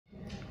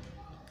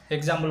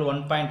Example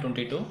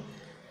 1.22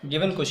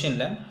 given question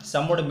la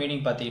sum oda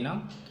meaning pathina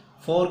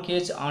 4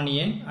 kg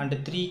onion and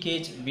 3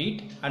 kg wheat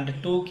and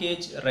 2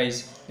 kg rice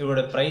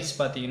ivoda price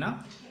pathina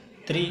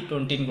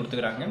 320 nu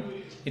kuduthukறாங்க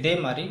இதே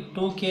மாதிரி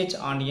 2 kg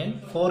onion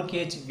 4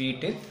 kg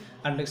wheat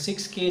and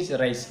 6 kg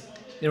rice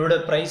ivoda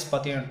price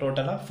pathina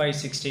total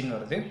 516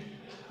 வருது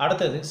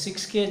அடுத்தது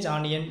 6 kg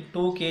onion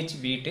 2 kg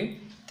wheat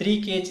 3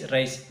 kg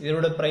rice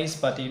ivoda price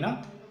pathina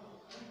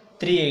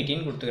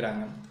 318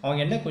 கொடுத்துக்கறாங்க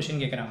அவங்க என்ன question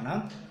கேக்குறாங்கன்னா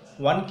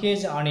 1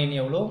 kg onion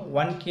எவ்வளோ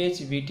 1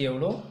 kg wheat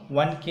எவ்வளோ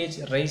 1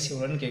 kg rice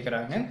எவ்வளோன்னு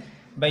கேக்குறாங்க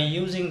by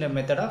using the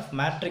method of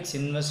matrix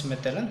inverse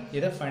method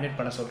இத find out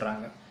பண்ண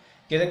சொல்றாங்க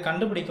இத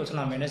கண்டுபிடிக்க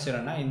நாம என்ன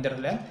செய்றோம்னா இந்த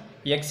இடத்துல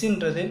x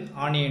ன்றது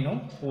ஆனியனும்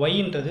y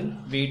ன்றது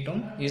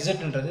wheatம் z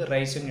ன்றது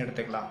ரைஸ்னு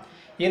எடுத்துக்கலாம்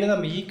இத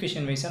நம்ம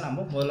ஈக்குவேஷன் வைஸா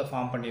நம்ம முதல்ல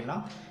ஃபார்ம்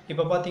பண்ணிடலாம்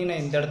இப்போ பாத்தீங்கன்னா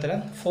இந்த இடத்துல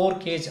 4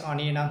 kg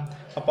ஆனியனா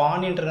அப்ப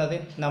ஆனியன்றது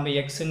நம்ம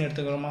x ன்னு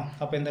எடுத்துக்கறோமா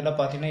அப்ப இந்த இடத்துல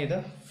பாத்தீங்கன்னா இத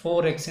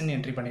 4x ன்னு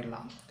என்ட்ரி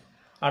பண்ணிடலாம்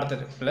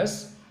அடுத்து பிளஸ்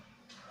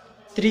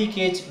 3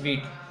 kg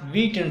wheat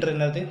wheat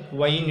என்றது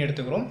y ன்னு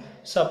எடுத்துக்கறோம்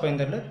சோ அப்ப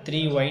இந்த இடத்துல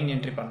 3y ன்னு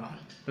என்ட்ரி பண்ணலாம்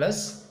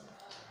பிளஸ்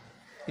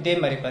இதே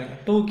மாதிரி பாருங்க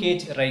 2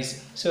 kg rice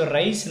சோ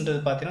rice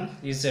ன்றது பாத்தீங்கன்னா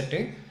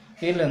z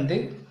இதுல இருந்து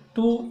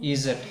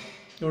 2z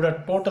இதோட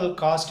டோட்டல்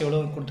காஸ்ட்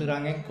எவ்வளவு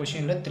கொடுத்துறாங்க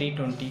क्वेश्चनல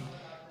 320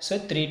 சோ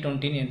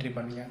 320 ன்னு என்ட்ரி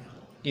பண்ணுங்க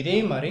இதே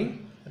மாதிரி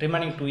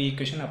ரிமைனிங் 2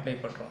 ஈக்குவேஷன் அப்ளை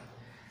பண்றோம்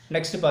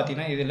நெக்ஸ்ட்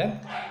பாத்தீங்கன்னா இதுல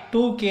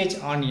 2 kg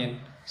onion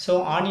so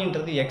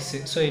ஆனியன்றது x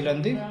so இதுல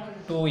இருந்து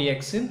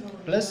 2x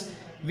plus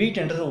wheat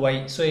என்றது y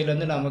சோ இதுல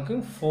இருந்து நமக்கு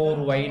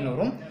 4y ன்னு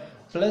வரும்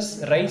plus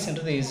rice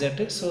என்றது z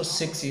சோ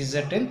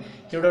 6z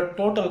இதோட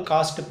டோட்டல்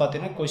காஸ்ட்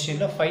பாத்தீங்கன்னா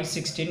क्वेश्चनல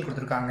 516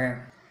 கொடுத்திருக்காங்க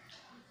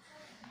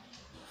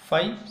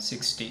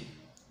 560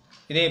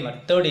 இதே மாதிரி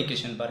थर्ड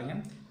ஈக்குவேஷன் பாருங்க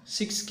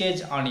 6 kg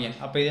onion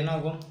அப்ப இது என்ன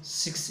ஆகும்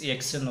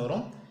 6x ன்னு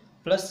வரும்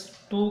plus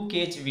 2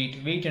 kg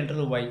wheat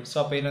என்றது y சோ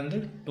அப்ப இதுல இருந்து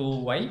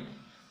 2y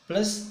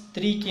plus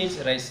 3 kg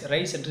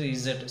rice என்றது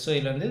z சோ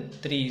இதுல இருந்து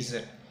 3z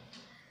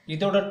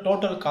இதோட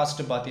டோட்டல்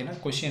காஸ்ட் பாத்தீங்கன்னா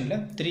क्वेश्चनல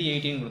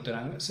 318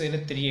 கொடுத்துறாங்க சோ இதுல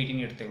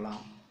 318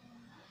 எடுத்துக்கலாம்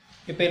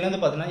இப்போ இதுல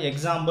இருந்து பாத்தீங்கன்னா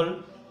எக்ஸாம்பிள்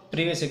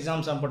previous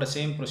exams போட்ட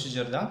சேம்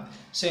ப்ரொசீஜர் தான்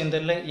so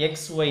இந்தல x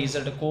y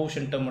z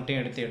coefficient மட்டும்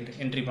எடுத்து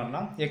என்ட்ரி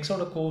பண்ணலாம் x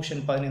ஓட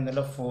கோஎஃபிஷியன்ட் பாத்தீங்கன்னா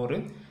இந்தல 4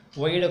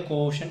 y ஓட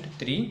கோஎஃபிஷியன்ட்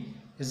 3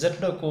 z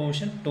ஓட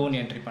கோஎஃபிஷியன்ட் 2 ன்னு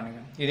என்ட்ரி பண்ணுங்க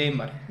இதே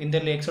மாதிரி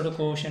இந்தல x ஓட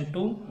கோஎஃபிஷியன்ட்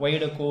 2 y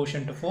ஓட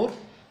கோஎஃபிஷியன்ட் 4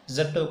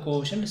 z ஓட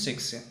கோஎஃபிஷியன்ட்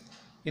 6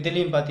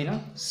 இதுலயும் பாத்தீங்கன்னா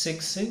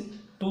 6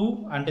 2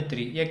 and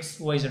 3 x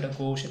y z ஓட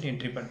கோஎஃபிஷியன்ட்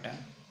என்ட்ரி பண்ணிட்டேன்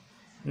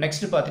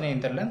நெக்ஸ்ட் பாத்தீங்கன்னா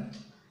இந்தல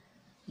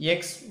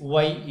x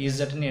y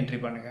z ன்னு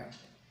என்ட்ரி பண்ணுங்க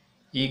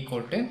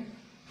ஈக்குவல்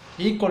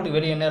டு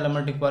வெளிய என்ன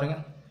எலிமெண்ட்க்கு பாருங்க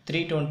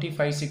 320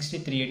 560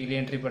 380 ல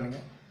என்ட்ரி பண்ணுங்க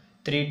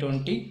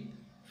 320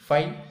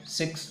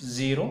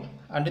 560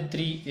 and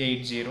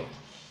 380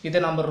 இத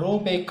நம்ம ரோ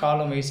பை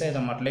காலம் வைஸா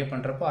இத மல்டிப்ளை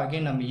பண்றப்போ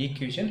அகைன் நம்ம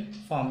ஈக்குவேஷன்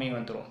ஃபார்மிங்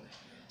வந்துரும்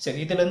சரி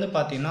இதில இருந்து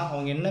பாத்தீங்கன்னா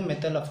அவங்க என்ன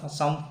மெத்தட்ல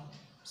சம்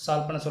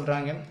சால்வ் பண்ண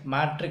சொல்றாங்க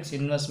மேட்ரிக்ஸ்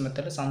இன்வெர்ஸ்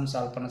மெத்தட்ல சம்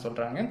சால்வ் பண்ண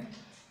சொல்றாங்க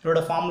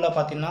இதோட ஃபார்முலா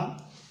பாத்தீங்கன்னா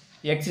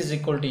x is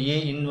equal to a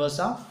inverse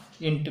of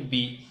into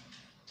b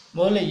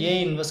முதல்ல a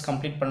inverse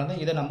கம்ப்ளீட் பண்ணாத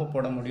இத நம்ம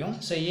போட முடியும்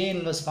சோ a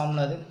inverse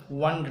ஃபார்முலா அது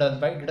 1 divided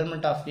by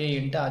determinant of a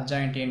into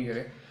adjoint a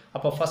ங்கறது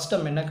அப்ப ஃபர்ஸ்ட்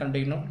நம்ம என்ன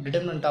கண்டுபிடிக்கணும்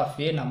determinant of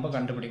a நம்ம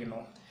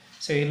கண்டுபிடிக்கணும்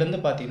சோ இதில இருந்து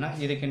பாத்தீங்கன்னா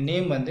இதுக்கு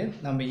நேம் வந்து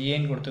நம்ம a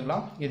ன்னு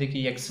கொடுத்துக்கலாம்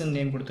இதுக்கு x ன்னு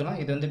நேம் கொடுத்துக்கலாம்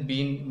இது வந்து b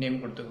ன்னு நேம்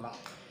கொடுத்துக்கலாம்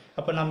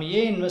அப்ப நம்ம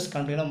a inverse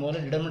கண்டுபிடிக்கணும்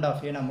முதல்ல determinant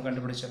of a நம்ம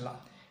கண்டுபிடிச்சிடலாம்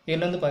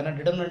இதில இருந்து பாத்தீங்கன்னா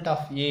determinant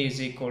of a is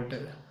equal to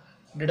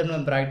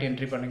determinant bracket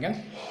entry பண்ணுங்க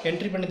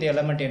என்ட்ரி பண்ணி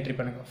எலிமெண்ட் என்ட்ரி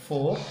பண்ணுங்க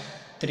 4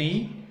 3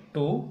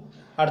 2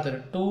 அடுத்து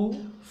 2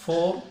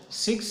 4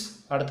 6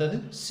 அடுத்து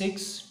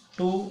 6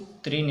 2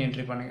 3 ன்னு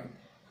என்ட்ரி பண்ணுங்க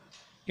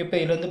இப்போ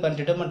இதுல இருந்து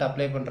டிட்டர்மினன்ட்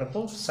அப்ளை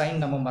பண்றப்போ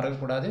சைன் நம்ம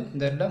மறக்க கூடாது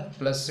இந்த இடத்துல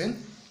பிளஸ்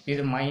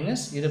இது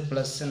மைனஸ் இது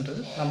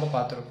பிளஸ்ன்றது நம்ம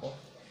பாத்துறோம்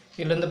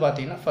இதுல இருந்து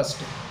பாத்தீங்கன்னா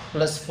ஃபர்ஸ்ட்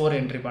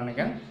 +4 என்ட்ரி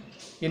பண்ணுங்க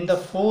இந்த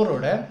 4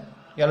 ஓட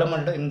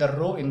எலிமெண்ட் இந்த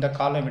ரோ இந்த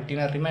காலம்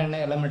விட்டினா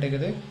ரிமைனிங் எலிமெண்ட்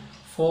இருக்குது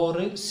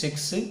 4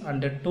 6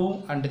 and 2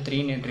 and 3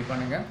 ன்னு என்ட்ரி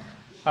பண்ணுங்க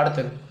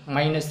அடுத்து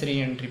 -3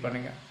 என்ட்ரி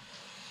பண்ணுங்க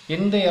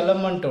இந்த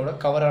எலிமெண்டோட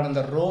கவர் ஆன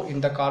இந்த ரோ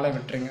இந்த காலம்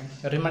விட்டுருங்க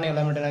ரிமைனிங்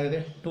எலிமெண்ட் என்ன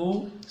இருக்குது 2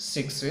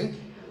 6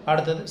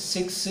 அடுத்து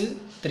 6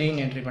 3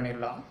 ன்னு என்ட்ரி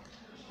பண்ணிடலாம்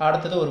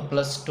அடுத்து ஒரு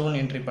 +2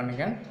 ன்னு என்ட்ரி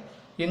பண்ணுங்க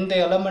இந்த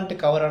எலிமெண்ட்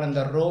கவர் ஆன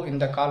இந்த ரோ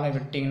இந்த காலம்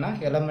விட்டீங்கன்னா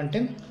எலிமெண்ட்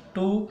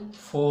 2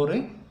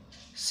 4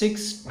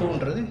 6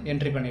 2ன்றது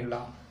என்ட்ரி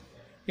பண்ணிடலாம்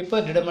இப்போ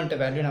டிட்டர்மினன்ட்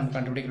வேல்யூ நம்ம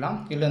கண்டுபிடிக்கலாம்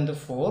இதுல இருந்து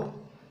 4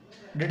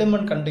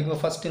 determinant கண்டுபிடிக்க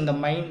ஃபர்ஸ்ட் இந்த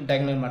மைன்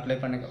டயகனல் மல்டிப்ளை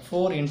பண்ணுங்க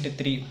 4 into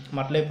 3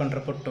 மல்டிப்ளை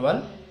பண்றப்போ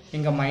 12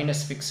 இங்க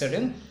மைனஸ் ஃபிக்ஸ்ட்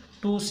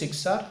 2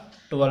 6 are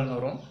 12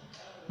 வரும்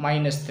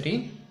 -3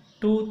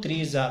 2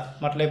 3s are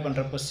மல்டிப்ளை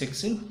பண்றப்போ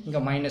 6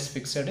 இங்க minus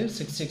fixed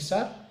 6 6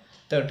 are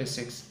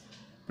 36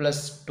 plus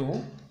 2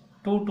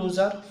 2 2s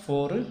are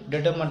 4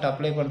 determinant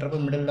apply பண்றப்போ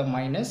மிடில்ல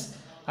மைனஸ்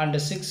and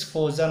 6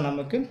 4s are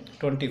நமக்கு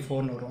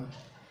 24 ன்னு வரும்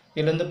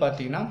இதுல இருந்து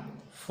பாத்தீங்கன்னா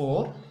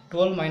 4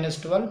 12 minus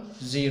 12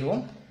 0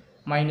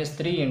 minus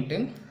 3 into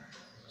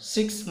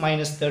 6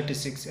 minus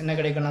 36 என்ன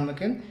கிடைக்கும்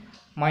நமக்கு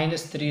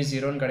 -30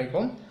 ன்னு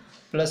கிடைக்கும்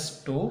plus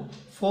 2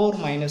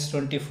 4 minus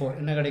 24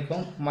 என்ன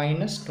கிடைக்கும்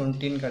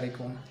 -20 ன்னு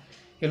கிடைக்கும்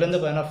இதுலேருந்து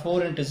பார்த்தீங்கன்னா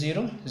 4 into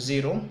 0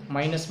 0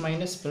 minus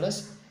minus plus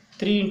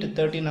 3 into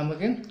 30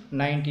 நமக்கு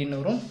 19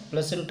 வரும்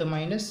plus into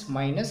minus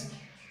minus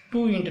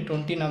 2 into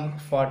 20 நமக்கு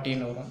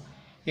 14 வரும்.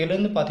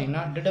 இதுலேருந்து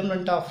பார்த்தீங்கன்னா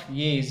determinant of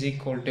A is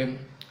equal to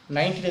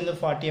 19லேருந்து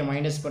 40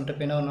 minus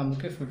பண்ணுறப்ப என்ன வரும்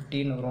நமக்கு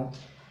 15 வரும்.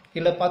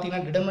 இதில்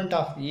பார்த்தீங்கன்னா determinant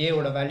of A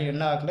ஓட வேல்யூ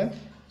என்ன ஆகலை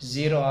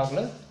 0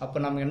 ஆகலை. அப்போ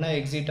நமக்கு என்ன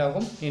எக்ஸிட்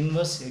ஆகும்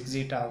இன்வர்ஸ்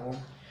எக்ஸிட் ஆகும்.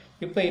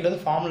 இப்போ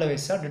இதில் ஃபார்முலா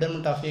வைஸாக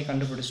determinant of A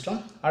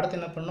கண்டுபிடிச்சிட்டோம். அடுத்து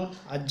என்ன பண்ணணும்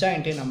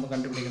அட்ஜாயின்ட்டே நம்ம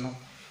கண்டுபிடிக்கணும்.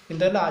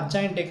 இந்த இதில்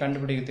அட்ஜாயின்ட்டே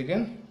கண்டுபிடிக்கிறதுக்கு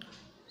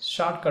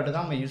ஷார்ட்கட்டு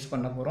தான் நம்ம யூஸ்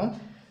பண்ண போகிறோம்.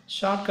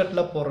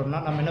 ஷார்ட்கட்டில் போடுறோம்னா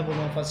நம்ம என்ன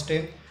பண்ணுவோம் ஃபஸ்ட்டு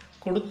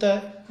கொடுத்த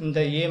இந்த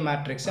ஏ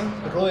மேட்ரிக்ஸை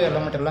ரோ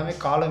எலமெண்ட் எல்லாமே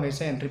காலம்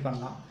வைஸாக என்ட்ரி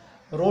பண்ணலாம்.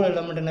 ரோ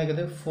எலமெண்ட் என்ன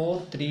இருக்குது 4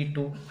 3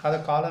 2 அதை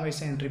காலம்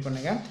வைஸாக என்ட்ரி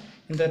பண்ணுங்கள்.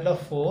 இந்த இடத்துல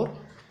 4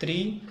 3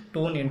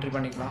 2ன்னு என்ட்ரி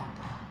பண்ணிக்கலாம்.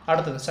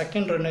 அடுத்தது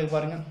செகண்ட் ரெண்டு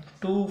பாருங்கள்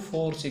 2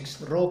 4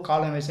 6 ரோ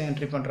காலம் வைஸாக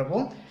என்ட்ரி பண்ணுறப்போ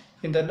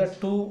இந்த இடத்துல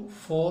 2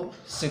 4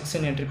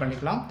 6ன்னு என்ட்ரி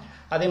பண்ணிக்கலாம்.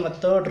 அதே மாதிரி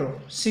தேர்ட் ரோ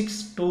 6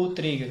 2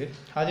 3 இருக்குது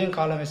அதையும்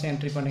காலம் வைஸாக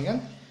என்ட்ரி பண்ணுங்கள்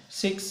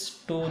 6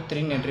 2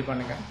 3ன்னு என்ட்ரி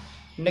பண்ணுங்கள்.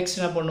 நெக்ஸ்ட்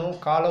என்ன பண்ணுவோம்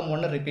காலம்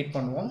 1 ரிப்பீட்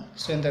பண்ணுவோம்.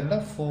 ஸோ இந்த இடத்துல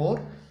 4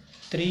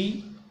 3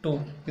 2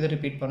 இதை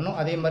ரிப்பீட் பண்ணணும்.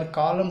 அதே மாதிரி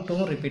காலம்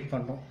 2 ரிப்பீட்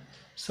பண்ணும்.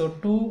 ஸோ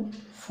 2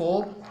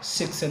 4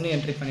 6ன்னு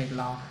என்ட்ரி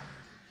பண்ணிடலாம்.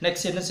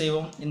 நெக்ஸ்ட் என்ன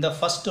செய்வோம் இந்த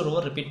ஃபஸ்ட் ரோ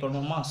ரிப்பீட்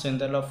பண்ணுவோமா. ஸோ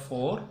இந்த இடத்துல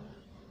 4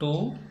 2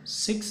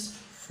 6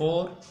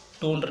 4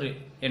 2ன்னு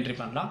என்ட்ரி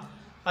பண்ணலாம்.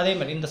 அதே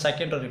மாதிரி இந்த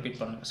செகண்ட் ரோ ரிப்பீட்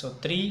பண்ணுங்கள். ஸோ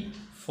 3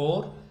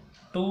 4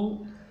 2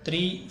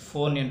 3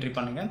 4ன்னு என்ட்ரி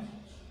பண்ணுங்கள்.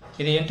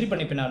 இதை என்ட்ரி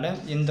பண்ணி பின்னால்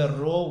இந்த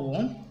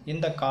ரோவும்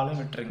இந்த காலம்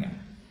விட்டுருங்க.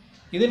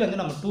 இதில்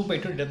நம்ம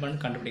 2/2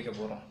 டிடர்மினன்ட் கண்டுபிடிக்க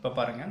போகிறோம். இப்போ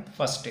பாருங்கள்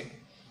ஃபஸ்ட்டு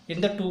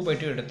இந்த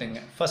 2/2 எடுத்துங்க.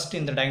 ஃபஸ்ட்டு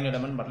இந்த டயகனல்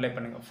எலிமெண்ட் மல்டிப்ளை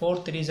பண்ணுங்கள். 4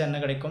 3s என்ன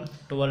கிடைக்கும்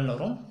 12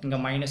 வரும். இங்கே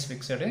மைனஸ்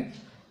ஃபிக்ஸடு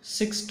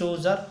 6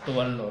 2s are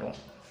 12 வரும்.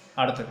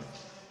 அடுத்தது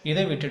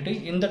இதை விட்டுட்டு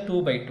இந்த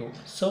 2/2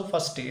 so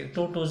first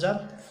 2 2s are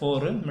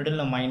 4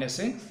 middle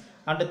minus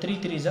and 3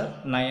 3s are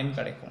 9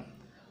 கிடைக்கும்.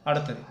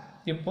 அடுத்தது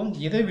இப்போ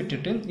இதை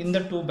விட்டுட்டு இந்த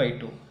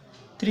 2/2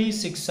 3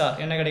 6 are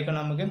என்ன கிடைக்கும்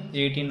நமக்கு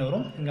 18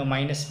 வரும். இங்கே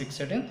மைனஸ்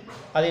ஃபிக்ஸடு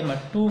அதே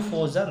மாதிரி 2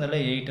 4s are அதில்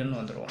 8ன்னு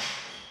வந்துடும்.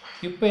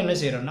 இப்போ என்ன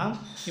செய்கிறோன்னா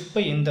இப்போ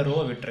இந்த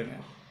ரோவை விட்டுருங்க.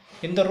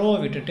 இந்த ரோவை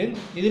விட்டுட்டு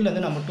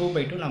இதிலேருந்து நம்ம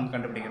 2/2 நம்ம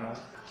கண்டுபிடிக்கணும்.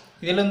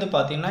 இதிலேருந்து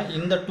பார்த்தீங்கன்னா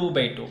இந்த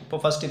 2/2 இப்போ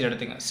ஃபஸ்ட் இது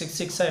எடுத்துங்க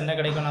 6 6 என்ன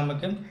கிடைக்கும்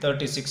நமக்கு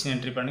 36ன்னு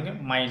என்ட்ரி பண்ணுங்கள்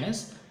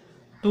மைனஸ்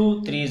 2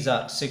 3s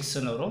are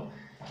 6ன்னு வரும்.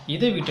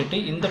 இதை விட்டுட்டு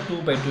இந்த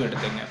 2/2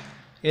 எடுத்துங்க.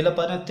 இதில்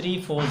பார்த்தீங்கன்னா 3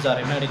 4s are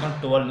என்ன கிடைக்கும்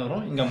 12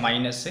 வரும். இங்கே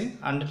மைனஸு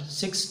அண்ட்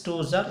 6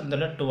 2s are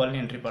இதில் 12ன்னு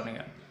என்ட்ரி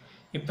பண்ணுங்கள்.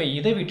 இப்போ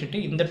இதை விட்டுட்டு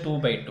இந்த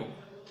 2/2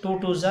 2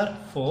 2s are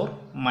 4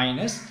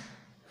 மைனஸ்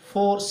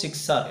 4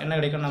 6 are என்ன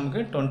கிடைக்கும்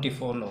நமக்கு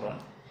 24ன்னு வரும்.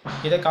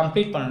 இதை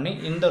கம்ப்ளீட் பண்ணி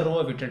இந்த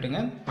ரோவை விட்டுட்டுங்க.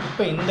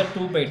 இப்போ இந்த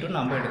 2/2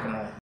 நம்ம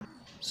எடுக்கணும்.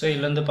 ஸோ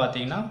இதுலேருந்து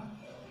பார்த்தீங்கன்னா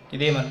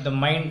இதே மாதிரி இந்த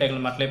மைண்ட்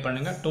டயகனல் மல்டிப்ளை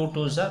பண்ணுங்கள். 2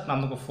 2s are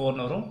நமக்கு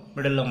 4ன்னு வரும்.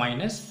 மிடில்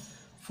மைனஸ்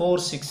 4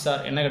 6 are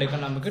என்ன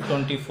கிடைக்கும் நமக்கு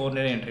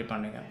 24ன்னு என்ட்ரி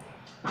பண்ணுங்கள்.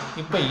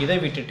 இப்போ இதை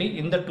விட்டுட்டு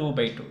இந்த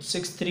 2/2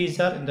 6 3s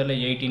are இதில்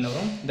 18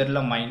 வரும். இதில்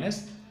மைனஸ்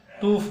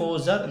 2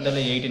 4s are இதில்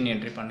 18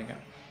 என்ட்ரி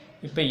பண்ணுங்கள்.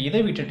 இப்போ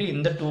இதை விட்டுட்டு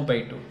இந்த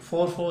 2/2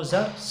 4 4s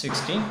are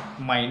 16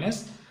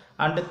 minus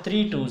and 3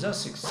 2s are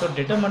 6. So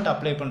determinant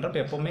apply பண்ணுறப்போ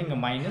எப்போவுமே இங்கே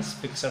மைனஸ்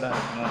ஃபிக்ஸடாக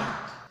இருக்கணும்.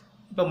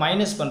 இப்போ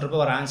மைனஸ் பண்ணுறப்போ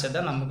ஒரு ஆன்சர்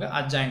தான் நமக்கு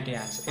அட்ஜாயின்ட்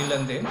ஆன்சர்.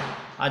 இதுலேருந்து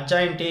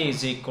அட்ஜாயின்ட்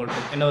இஸ் ஈக்குவல்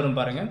டு என்ன வரும்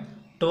பாருங்கள்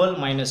 12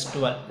 minus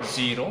 12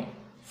 0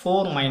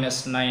 4 minus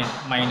 9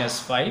 minus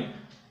 5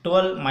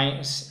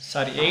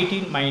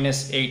 18 minus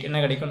 8 என்ன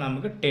கிடைக்கும்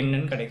நமக்கு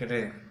 10ன்னு கிடைக்குது.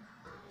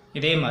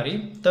 இதே மாதிரி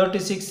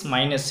 36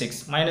 minus 6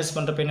 மைனஸ்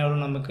பண்ணுறப்ப என்ன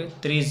வரும் நமக்கு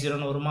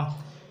 30ன்னு வருமா.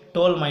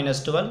 12 minus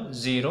 12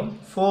 0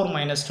 4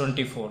 minus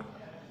 24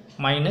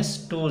 மைனஸ்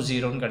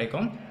 20ன்னு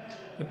கிடைக்கும்.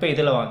 இப்போ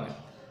இதில் வாங்க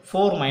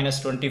 4 minus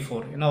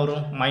 24 என்ன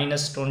வரும்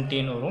மைனஸ்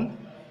 20ன்னு வரும்.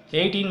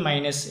 18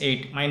 minus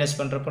 8 மைனஸ்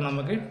பண்ணுறப்போ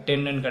நமக்கு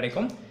 10ன்னு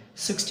கிடைக்கும்.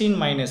 16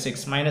 minus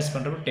 6 மைனஸ்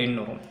பண்ணுறப்போ 10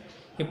 வரும்.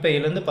 இப்போ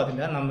இதுலேருந்து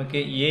பார்த்தீங்கன்னா நமக்கு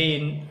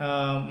ஏஇன்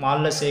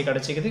மால்லஸ் ஏ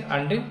கிடச்சிக்குது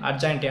அண்டு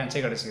அட்ஜாயின்ட்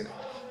ஆன்சர் கிடச்சிக்குது.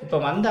 இப்போ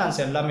வந்த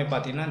ஆன்சர் எல்லாமே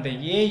பார்த்தீங்கன்னா இந்த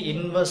ஏ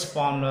இன்வர்ஸ்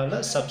ஃபார்முலாவில்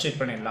சப்ஸ்டியூட்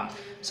பண்ணிடலாம்.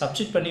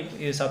 சப்ஸ்டியூட்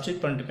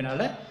பண்ணிட்டு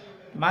பின்னால்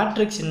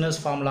மேட்ரிக்ஸ்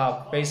இன்வர்ஸ் ஃபார்முலா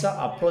வைஸாக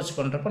அப்ரோச்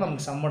பண்ணுறப்போ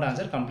நமக்கு சம்மோட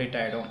ஆன்சர் கம்ப்ளீட்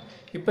ஆகிடும்.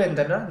 இப்போ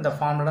இந்த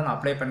ஃபார்முலா நான்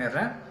அப்ளை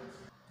பண்ணிடுறேன்.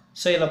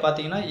 ஸோ இதில்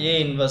பார்த்தீங்கன்னா ஏ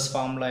இன்வர்ஸ்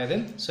ஃபார்முலா இது.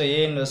 ஸோ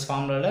ஏ இன்வர்ஸ்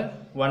ஃபார்முலாவில்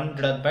 1/,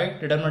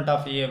 determinant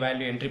of A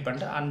value entry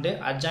பண்ணிட்டு அண்டு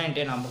அட்ஜாயின்ட்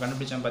ஏ நம்ம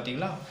கண்டுபிடிச்சோம்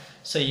பார்த்தீங்களா.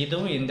 ஸோ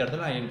இதுவும் இந்த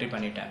இடத்துல நான் என்ட்ரி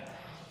பண்ணிட்டேன்.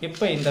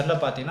 இப்போ இந்த இடத்துல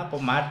பார்த்தீங்கன்னா இப்போ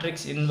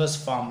மேட்ரிக்ஸ் இன்வர்ஸ்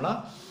ஃபார்முலா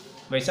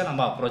வைஸாக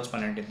நம்ம அப்ரோச்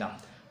பண்ண வேண்டியது தான்.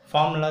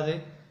 ஃபார்முலா அது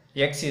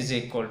X is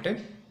equal to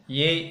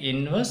A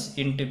inverse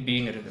into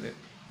பின்னு இருக்குது.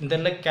 இந்த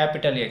இடத்துல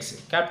கேபிட்டல்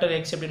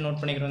எக்ஸ் எப்படி நோட்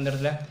பண்ணிக்கிறோம் இந்த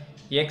இடத்துல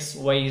எக்ஸ்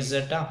ஒய்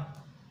இசட்டா.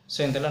 ஸோ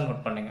இந்த இடத்துல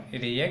நோட் பண்ணுங்கள்.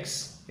 இது எக்ஸ்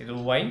இது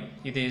ஒய்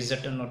இது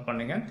இசட்டுன்னு நோட்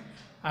பண்ணுங்கள்.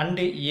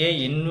 அண்டு ஏ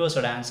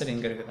இன்வர்ஸோட ஆன்சர்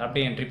இங்கே இருக்குது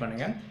அப்படியே என்ட்ரி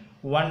பண்ணுங்கள்.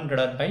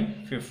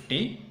 1/50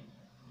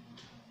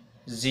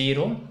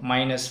 0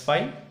 minus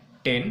 5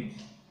 10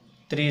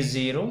 3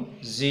 0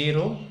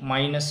 0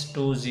 minus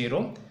 2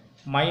 0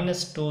 minus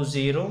 2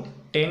 0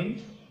 10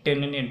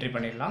 10ன்னு என்ட்ரி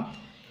பண்ணிடலாம்.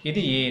 இது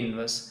ஏ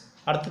இன்வர்ஸ்.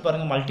 அடுத்து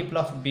பாருங்கள் மல்டிபிள்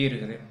ஆஃப் பி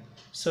இருக்குது.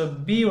 ஸோ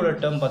பியோட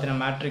டேர்ம்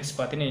பார்த்தீங்கன்னா மேட்ரிக்ஸ்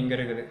பார்த்தீங்கன்னா இங்கே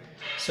இருக்குது.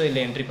 ஸோ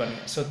இதில் என்ட்ரி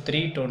பண்ணுங்கள். ஸோ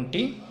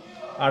 320,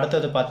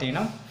 அடுத்தது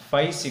பார்த்தீங்கன்னா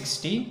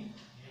 560,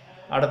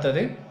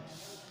 அடுத்தது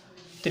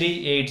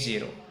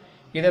 380.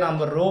 இதை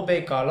நம்ம ரோ பை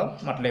காலம்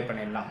மல்டிப்ளை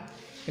பண்ணிடலாம்.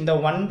 இந்த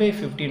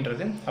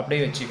 1/50ன்றது அப்படியே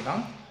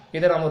வச்சுக்கலாம்.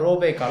 இதை நம்ம ரோ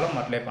பை காலம்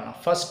மல்டிப்ளை பண்ணலாம்.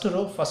 ஃபஸ்ட்டு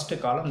ரோ ஃபஸ்ட்டு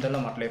காலம்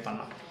இதெல்லாம் மல்டிப்ளை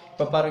பண்ணலாம்.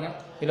 இப்போ பாருங்கள்,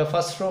 இதில்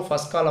ஃபஸ்ட் ரோ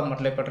ஃபஸ்ட் காலம்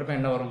மல்டிப்ளை பண்ணுறப்ப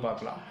என்ன வரும்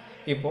பார்க்கலாம்.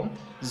 இப்போது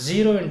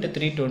 0 ×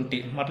 320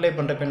 மல்டிப்ளை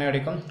பண்ணுறப்ப என்ன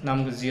கிடைக்கும்,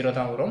 நமக்கு 0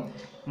 தான் வரும்.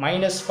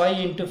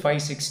 -5 ×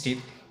 560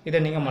 இதை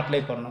நீங்கள்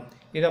மல்டிப்ளை பண்ணணும்.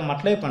 இதை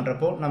மல்டிப்ளை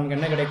பண்ணுறப்போ நமக்கு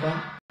என்ன கிடைக்கும்,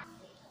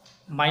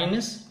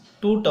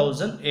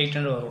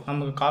 -2800 வரும்.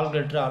 நமக்கு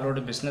கால்குலேட்டர்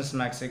ஆல்ரெடி பிஸ்னஸ்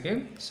மேக்ஸுக்கு.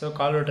 ஸோ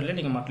கால்குலேட்டர்லேயே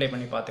நீங்கள் மல்டிப்ளை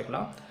பண்ணி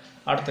பார்த்துக்கலாம்.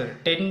 அடுத்தது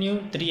 10 ×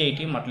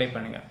 380 மல்டிப்ளை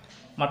பண்ணுங்கள்.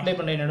 மல்டிப்ளை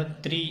பண்ண என்னோட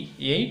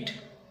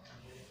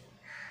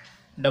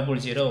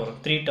 3800 வரும்.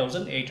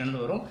 3800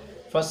 வரும்.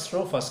 ஃபஸ்ட்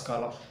ரோ ஃபஸ்ட்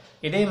காலம்.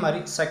 இதே மாதிரி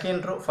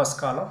செகண்ட் ரோ ஃபஸ்ட்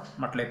காலம்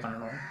மல்டிப்ளை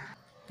பண்ணணும்.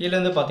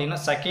 இதுலேருந்து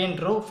பார்த்தீங்கன்னா செகண்ட்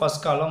ரோ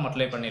ஃபஸ்ட் காலம்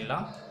மல்டிப்ளை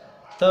பண்ணிடலாம்.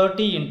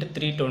 30 ×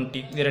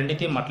 320 இது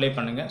ரெண்டுத்தையும் மல்டிப்ளை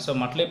பண்ணுங்கள். ஸோ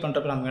மல்டிப்ளை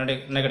பண்ணுறப்ப நமக்கு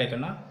என்ன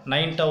கிடைக்குன்னா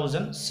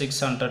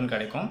 9600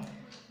 கிடைக்கும்.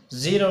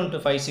 0 ×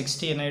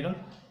 560 என்ன ஆகிடும்,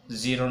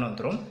 0ன்னு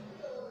வந்துடும்.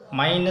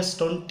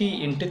 -20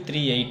 ×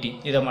 380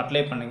 இதை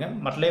மல்டிப்ளை பண்ணுங்கள்.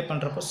 மல்டிப்ளை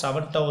பண்ணுறப்போ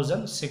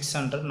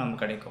 7600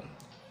 நமக்கு கிடைக்கும்.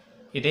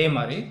 இதே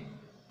மாதிரி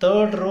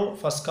தேர்ட் ரோ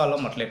ஃபஸ்ட்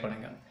காலம் மல்டிப்ளை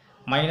பண்ணுங்கள்.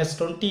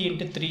 -20 ×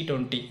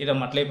 320 இதை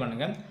மல்டிப்ளை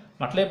பண்ணுங்கள்.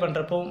 மல்டிப்ளை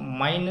பண்ணுறப்போ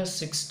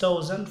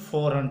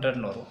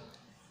 -6400 வரும்.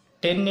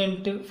 10 ×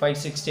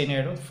 560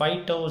 ஆகிடும்,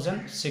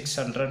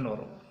 5600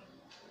 வரும்.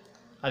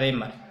 அதே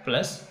மாதிரி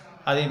ப்ளஸ்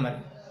அதே மாதிரி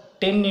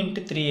 10 ×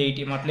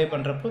 380 மல்டிப்ளை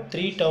பண்ணுறப்போ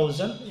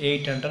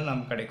 3800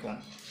 நமக்கு கிடைக்கும்.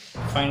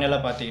 ஃபைனலாக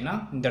பார்த்தீங்கன்னா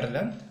இந்த இடத்துல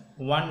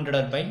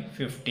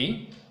 1/50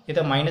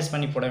 இதை மைனஸ்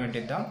பண்ணி போட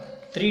வேண்டியது தான்.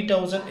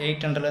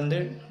 3800லேருந்து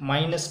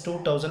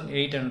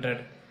 -2800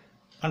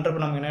 பண்ணுறப்போ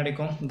நமக்கு என்ன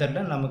கிடைக்கும், இந்த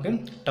இடத்துல நமக்கு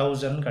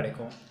 1000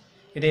 கிடைக்கும்.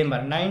 இதே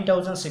மாதிரி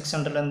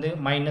 9600லேருந்து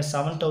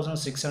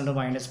 -7600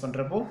 மைனஸ்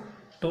பண்ணுறப்போ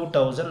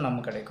 2000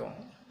 நமக்கு கிடைக்கும்.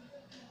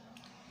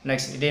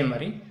 நெக்ஸ்ட் இதே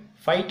மாதிரி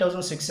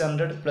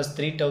 5600 +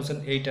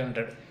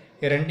 3800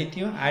 இது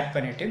ரெண்டுத்தையும் ஆட்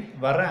பண்ணிவிட்டு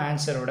வர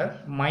ஆன்சரோட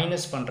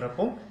மைனஸ்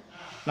பண்ணுறப்போ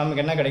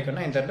நமக்கு என்ன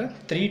கிடைக்கும்னா இந்த இடத்துல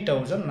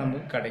 3000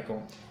 நமக்கு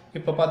கிடைக்கும்.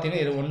 இப்போ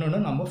பார்த்தீங்கன்னா இது ஒன்று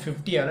நம்ம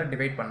 50ஆல்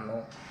டிவைட்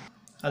பண்ணணும்.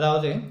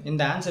 அதாவது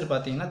இந்த ஆன்சர்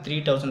பார்த்தீங்கன்னா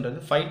 3000ன்றது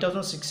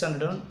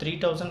 5600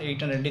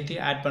 3800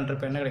 ரெண்டுத்தையும் ஆட்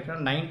பண்ணுறப்ப என்ன கிடைக்குன்னா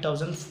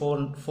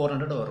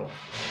 9400 வரும்.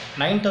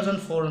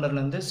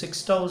 9400லேருந்து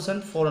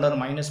 6400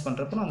 மைனஸ்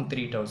பண்ணுறப்போ நமக்கு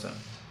 3000.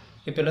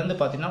 இப்போ இதுலேருந்து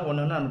பார்த்தீங்கன்னா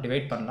ஒன்று நம்ம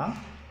டிவைட் பண்ணலாம்.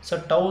 ஸோ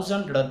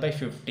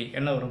 1000/50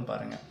 என்ன வரும்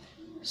பாருங்கள்.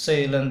 ஸோ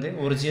இதுலேருந்து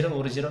ஒரு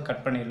 0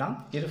 கட் பண்ணிடலாம்.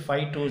 இது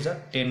 5 2s are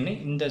 10,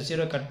 இந்த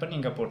 0 கட் பண்ணி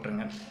இங்கே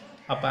போட்டுருங்க.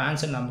 அப்போ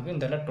ஆன்சர் நமக்கு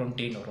இந்த இடத்துல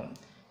 20 வரும்.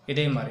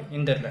 இதே மாதிரி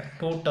இந்த இடத்துல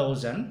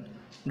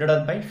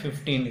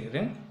 2000/15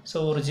 இருக்குது. ஸோ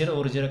ஒரு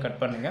 0 கட்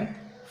பண்ணுங்கள்.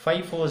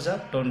 5 4s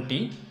are 20,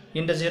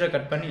 இந்த 0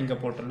 கட் பண்ணி இங்கே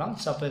போட்டுடலாம்.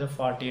 ஸோ அப்போ இது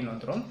 14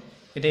 வந்துடும்.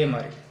 இதே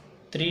மாதிரி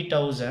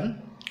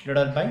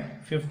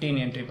 3000/15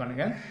 என்ட்ரி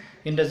பண்ணுங்கள்.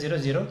 இந்த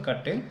 0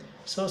 கட்டு.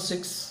 ஸோ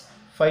 6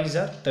 5s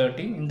are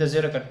 30, இந்த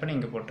 0 கட் பண்ணி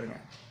இங்கே போட்டுருங்க.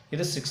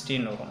 இது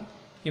 16 வரும்.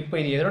 இப்போ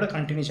இது எதோட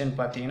கண்டினியூஷன்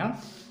பார்த்தீங்கன்னா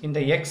இந்த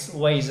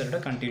XYZ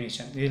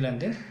கண்டினியூஷன்.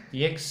 இதுலேருந்து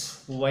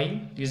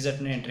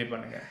XYZன்னு என்ட்ரி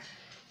பண்ணுங்கள்.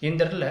 இந்த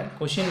இடத்துல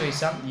கொஷின்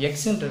வைஸாக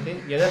எக்ஸுன்றது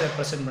எதை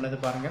ரெப்ரசன்ட் பண்ணுது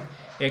பாருங்கள்.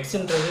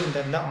 எக்ஸுன்றது இந்த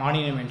இடத்துல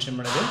ஆனியனை மென்ஷன்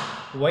பண்ணுது,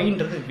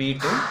 ஒய்ன்றது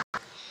வீட்டு,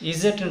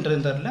 இசட்ன்றது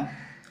இந்த இடத்துல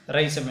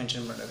ரைஸை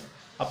மென்ஷன் பண்ணுது.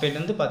 அப்போ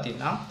இதுலேருந்து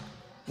பார்த்தீங்கன்னா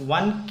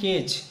 1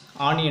 kg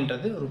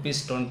ஆனியன்றது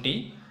 ₹20,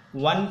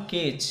 1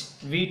 kg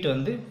வீட்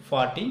வந்து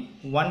 40,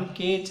 1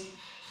 kg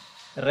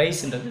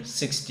ரைஸ்ன்றது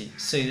 60.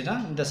 ஸோ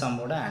இதுதான் இந்த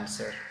சம்மோட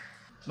ஆன்சர்.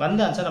 வந்த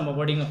ஆன்சர் நம்ம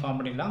வேர்டிங்கில் ஃபார்ம்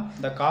பண்ணிடலாம்.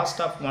 த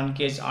cost of 1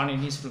 kg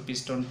onion is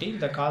 ₹20,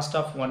 the cost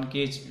of 1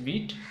 kg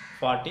வீட்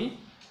 40,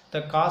 த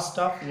cost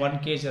of 1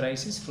 kg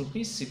rice is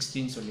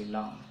 ₹60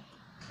 சொல்லிடலாம்.